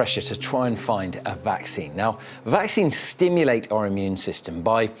and more pressure to try and find a vaccine. Now, vaccines stimulate our immune system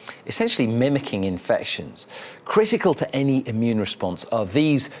by essentially mimicking infections. Critical to any immune response are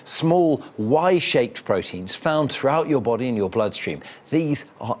these small Y-shaped proteins found throughout your body and your bloodstream. These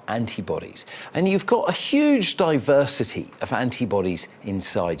are antibodies. And you've got a huge diversity of antibodies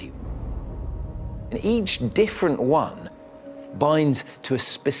inside you. And each different one binds to a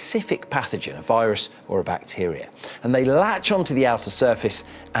specific pathogen, a virus or a bacteria, and they latch onto the outer surface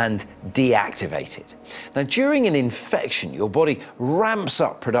and deactivate it. Now, during an infection, your body ramps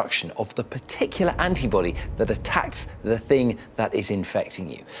up production of the particular antibody that attacks the thing that is infecting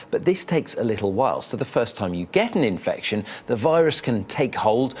you. But this takes a little while, so the first time you get an infection, the virus can take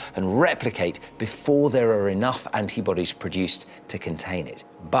hold and replicate before there are enough antibodies produced to contain it.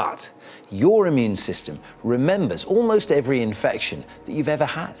 But your immune system remembers almost every infection that you've ever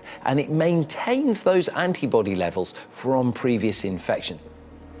had, and it maintains those antibody levels from previous infections.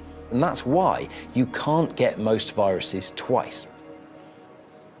 And that's why you can't get most viruses twice.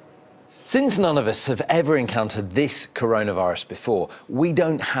 Since none of us have ever encountered this coronavirus before, we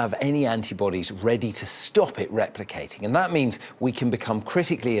don't have any antibodies ready to stop it replicating, and that means we can become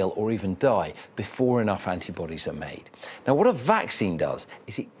critically ill or even die before enough antibodies are made. Now, what a vaccine does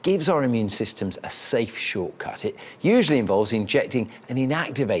is it gives our immune systems a safe shortcut. It usually involves injecting an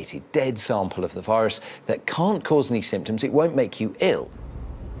inactivated, dead sample of the virus that can't cause any symptoms. It won't make you ill,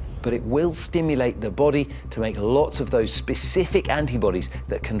 but it will stimulate the body to make lots of those specific antibodies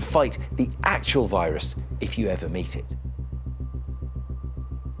that can fight the actual virus if you ever meet it.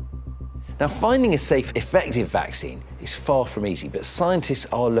 Now, finding a safe, effective vaccine is far from easy, but scientists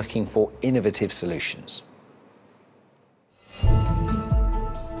are looking for innovative solutions.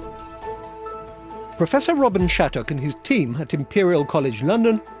 Professor Robin Shattuck and his team at Imperial College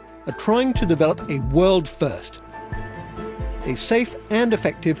London are trying to develop a world first: a safe and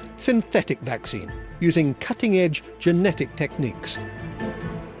effective synthetic vaccine using cutting-edge genetic techniques.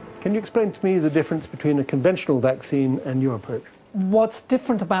 Can you explain to me the difference between a conventional vaccine and your approach? What's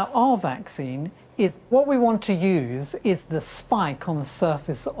different about our vaccine is what we want to use is the spike on the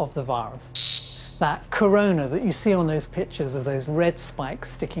surface of the virus. That corona that you see on those pictures of those red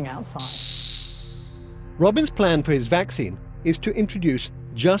spikes sticking outside. Robin's plan for his vaccine is to introduce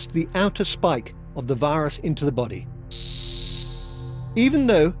just the outer spike of the virus into the body. Even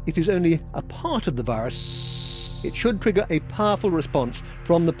though it is only a part of the virus, it should trigger a powerful response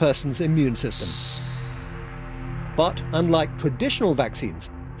from the person's immune system. But unlike traditional vaccines,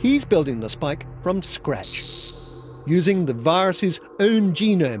 he's building the spike from scratch, using the virus's own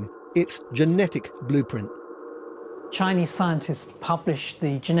genome, its genetic blueprint. Chinese scientists published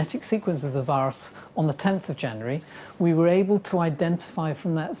the genetic sequence of the virus on the 10th of January. We were able to identify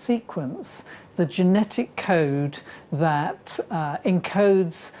from that sequence the genetic code that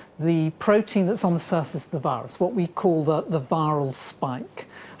encodes the protein that's on the surface of the virus, what we call the viral spike,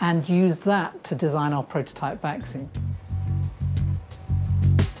 and use that to design our prototype vaccine.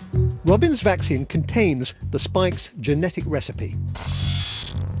 Robin's vaccine contains the spike's genetic recipe.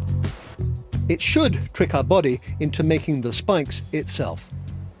 It should trick our body into making the spikes itself.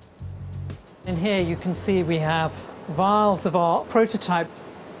 In here you can see we have vials of our prototype.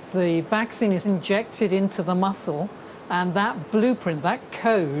 The vaccine is injected into the muscle, and that blueprint, that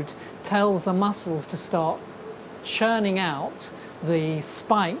code, tells the muscles to start churning out the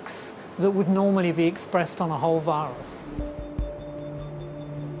spikes that would normally be expressed on a whole virus.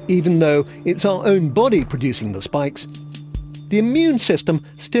 Even though it's our own body producing the spikes, the immune system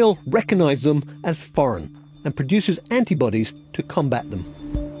still recognizes them as foreign and produces antibodies to combat them.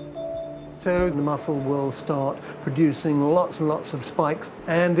 So the muscle will start producing lots and lots of spikes,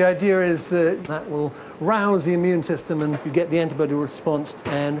 and the idea is that that will rouse the immune system and you get the antibody response,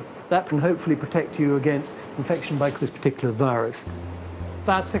 and that can hopefully protect you against infection by this particular virus.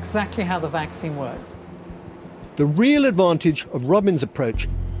 That's exactly how the vaccine works. The real advantage of Robin's approach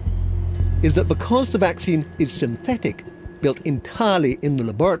is that because the vaccine is synthetic, built entirely in the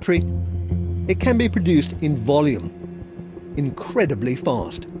laboratory, it can be produced in volume, incredibly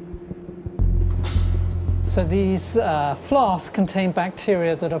fast. So these flasks contain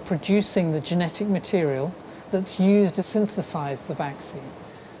bacteria that are producing the genetic material that's used to synthesize the vaccine.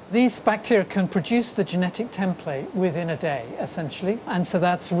 These bacteria can produce the genetic template within a day, essentially, and so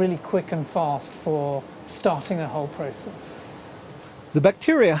that's really quick and fast for starting the whole process. The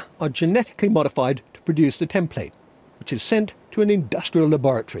bacteria are genetically modified to produce the template, which is sent to an industrial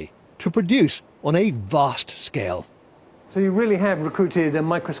laboratory to produce on a vast scale. So you really have recruited a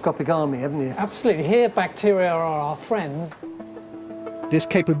microscopic army, haven't you? Absolutely. Here, bacteria are our friends. This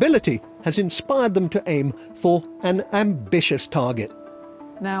capability has inspired them to aim for an ambitious target.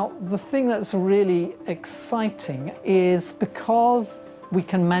 Now, the thing that's really exciting is because we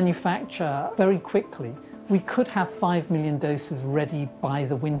can manufacture very quickly, we could have 5 million doses ready by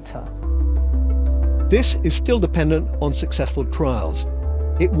the winter. This is still dependent on successful trials.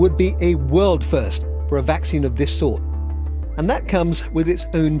 It would be a world first for a vaccine of this sort. And that comes with its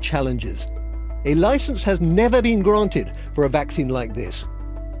own challenges. A license has never been granted for a vaccine like this.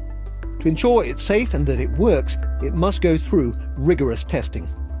 To ensure it's safe and that it works, it must go through rigorous testing.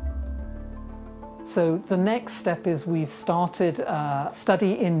 So the next step is we've started a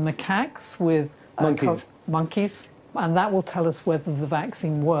study in macaques with monkeys, and that will tell us whether the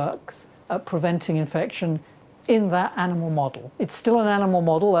vaccine works at preventing infection in that animal model. It's still an animal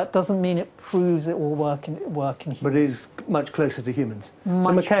model. That doesn't mean it proves it will work in humans. But it is much closer to humans. So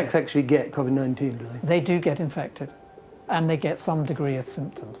macaques actually get COVID-19, do they? They do get infected, and they get some degree of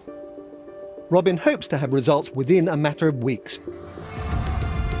symptoms. Robin hopes to have results within a matter of weeks.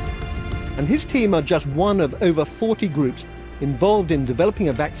 And his team are just one of over 40 groups involved in developing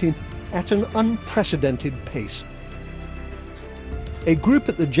a vaccine at an unprecedented pace. A group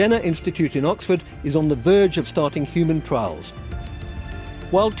at the Jenner Institute in Oxford is on the verge of starting human trials,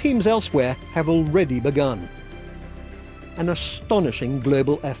 while teams elsewhere have already begun. An astonishing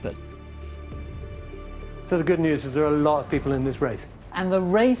global effort. So the good news is there are a lot of people in this race. And the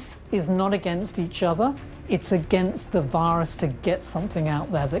race is not against each other, it's against the virus to get something out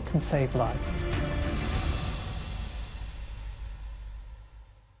there that can save lives.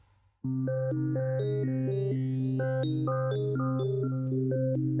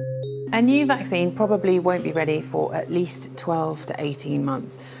 A new vaccine probably won't be ready for at least 12 to 18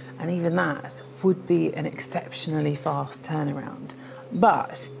 months, and even that would be an exceptionally fast turnaround.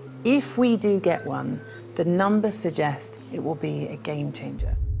 But if we do get one, the numbers suggest it will be a game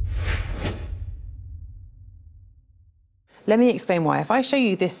changer. Let me explain why. If I show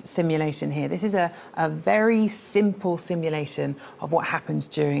you this simulation here, this is a very simple simulation of what happens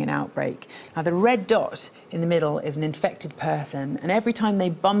during an outbreak. Now, the red dot in the middle is an infected person, and every time they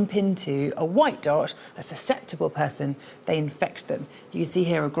bump into a white dot, a susceptible person, they infect them. You can see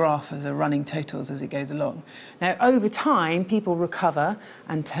here a graph of the running totals as it goes along. Now, over time, people recover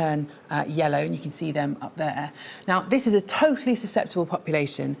and turn yellow, and you can see them up there. Now, this is a totally susceptible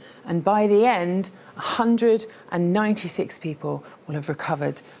population, and by the end, 196 people will have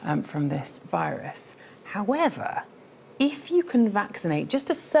recovered from this virus. However, if you can vaccinate just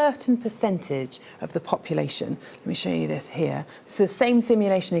a certain percentage of the population, let me show you this here. It's the same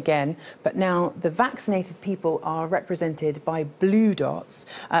simulation again, but now the vaccinated people are represented by blue dots.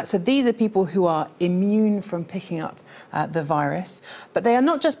 So these are people who are immune from picking up the virus, but they are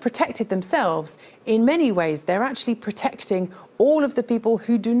not just protected themselves. In many ways, they're actually protecting all of the people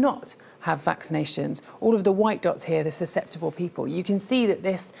who do not have vaccinations. All of the white dots here, the susceptible people. You can see that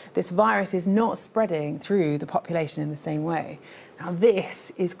this virus is not spreading through the population in the same way. Now,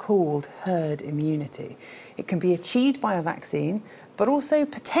 this is called herd immunity. It can be achieved by a vaccine, but also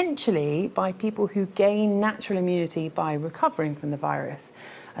potentially by people who gain natural immunity by recovering from the virus,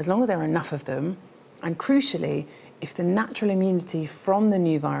 as long as there are enough of them, and crucially, if the natural immunity from the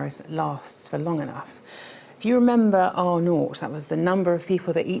new virus lasts for long enough. If you remember R0, that was the number of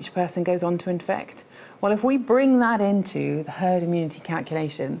people that each person goes on to infect. Well, if we bring that into the herd immunity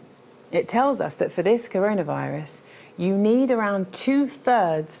calculation, it tells us that for this coronavirus, you need around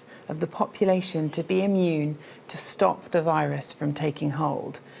 2/3 of the population to be immune to stop the virus from taking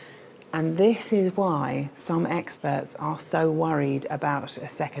hold. And this is why some experts are so worried about a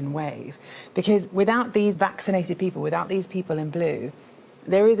second wave. Because without these vaccinated people, without these people in blue,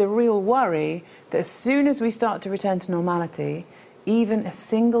 there is a real worry that as soon as we start to return to normality, even a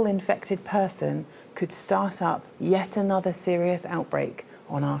single infected person could start up yet another serious outbreak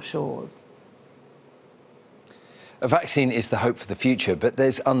on our shores. A vaccine is the hope for the future, but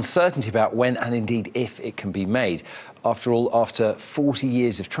there's uncertainty about when and indeed if it can be made. After all, after 40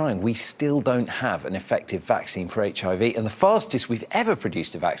 years of trying, we still don't have an effective vaccine for HIV, and the fastest we've ever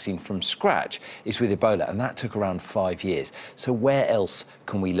produced a vaccine from scratch is with Ebola, and that took around 5 years. So where else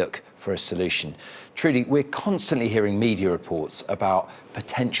can we look for a solution? Trudy, we're constantly hearing media reports about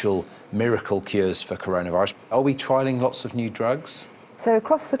potential miracle cures for coronavirus. Are we trialling lots of new drugs? So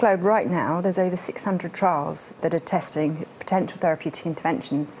across the globe right now, there's over 600 trials that are testing potential therapeutic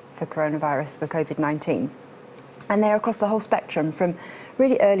interventions for coronavirus, for COVID-19. And they're across the whole spectrum, from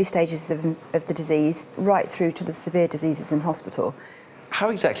really early stages of the disease right through to the severe diseases in hospital. How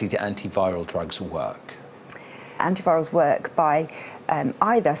exactly do antiviral drugs work? Antivirals work by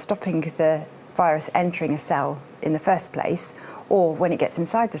either stopping the virus entering a cell in the first place, or when it gets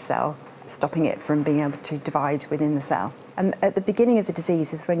inside the cell, stopping it from being able to divide within the cell. And at the beginning of the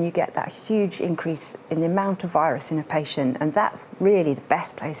disease is when you get that huge increase in the amount of virus in a patient, and that's really the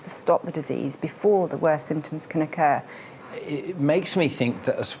best place to stop the disease before the worst symptoms can occur. It makes me think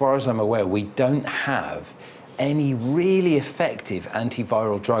that, as far as I'm aware, we don't have any really effective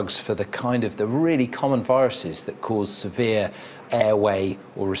antiviral drugs for the really common viruses that cause severe airway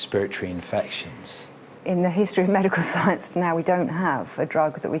or respiratory infections. In the history of medical science now, we don't have a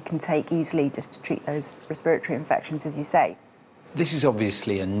drug that we can take easily just to treat those respiratory infections, as you say. This is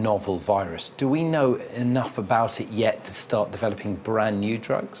obviously a novel virus. Do we know enough about it yet to start developing brand new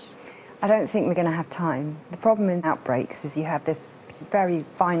drugs? I don't think we're going to have time. The problem in outbreaks is you have this very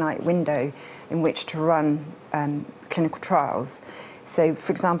finite window in which to run clinical trials. So,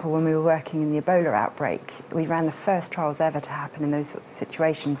 for example, when we were working in the Ebola outbreak, we ran the first trials ever to happen in those sorts of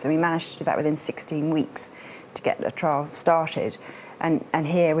situations. So we managed to do that within 16 weeks to get a trial started. And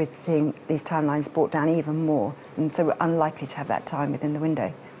here we're seeing these timelines brought down even more. And so we're unlikely to have that time within the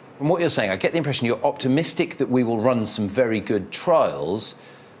window. From what you're saying, I get the impression you're optimistic that we will run some very good trials,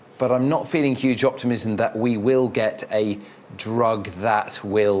 but I'm not feeling huge optimism that we will get a drug that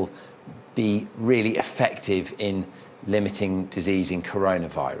will be really effective in limiting disease in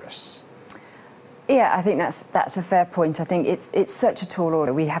coronavirus. Yeah, I think that's a fair point. I think it's such a tall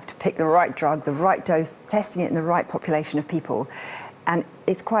order. We have to pick the right drug, the right dose, testing it in the right population of people. And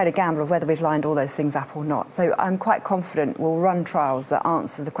it's quite a gamble of whether we've lined all those things up or not. So I'm quite confident we'll run trials that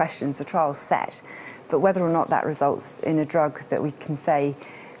answer the questions the trials set. But whether or not that results in a drug that we can say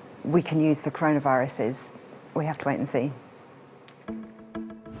we can use for coronaviruses, we have to wait and see.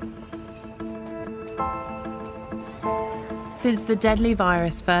 Since the deadly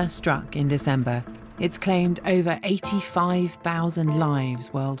virus first struck in December, it's claimed over 85,000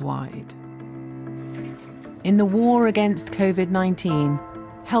 lives worldwide. In the war against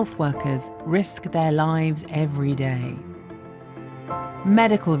COVID-19, health workers risk their lives every day.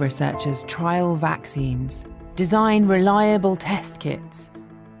 Medical researchers trial vaccines, design reliable test kits,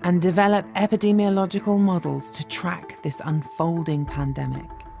 and develop epidemiological models to track this unfolding pandemic.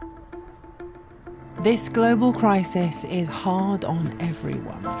 This global crisis is hard on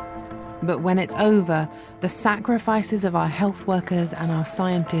everyone. But when it's over, the sacrifices of our health workers and our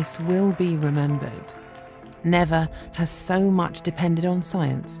scientists will be remembered. Never has so much depended on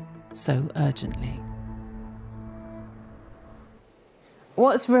science so urgently.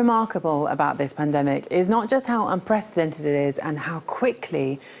 What's remarkable about this pandemic is not just how unprecedented it is and how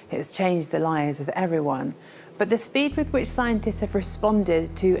quickly it's changed the lives of everyone, but the speed with which scientists have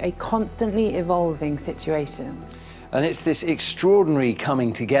responded to a constantly evolving situation. And it's this extraordinary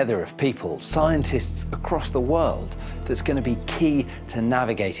coming together of people, scientists across the world, that's going to be key to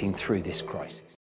navigating through this crisis.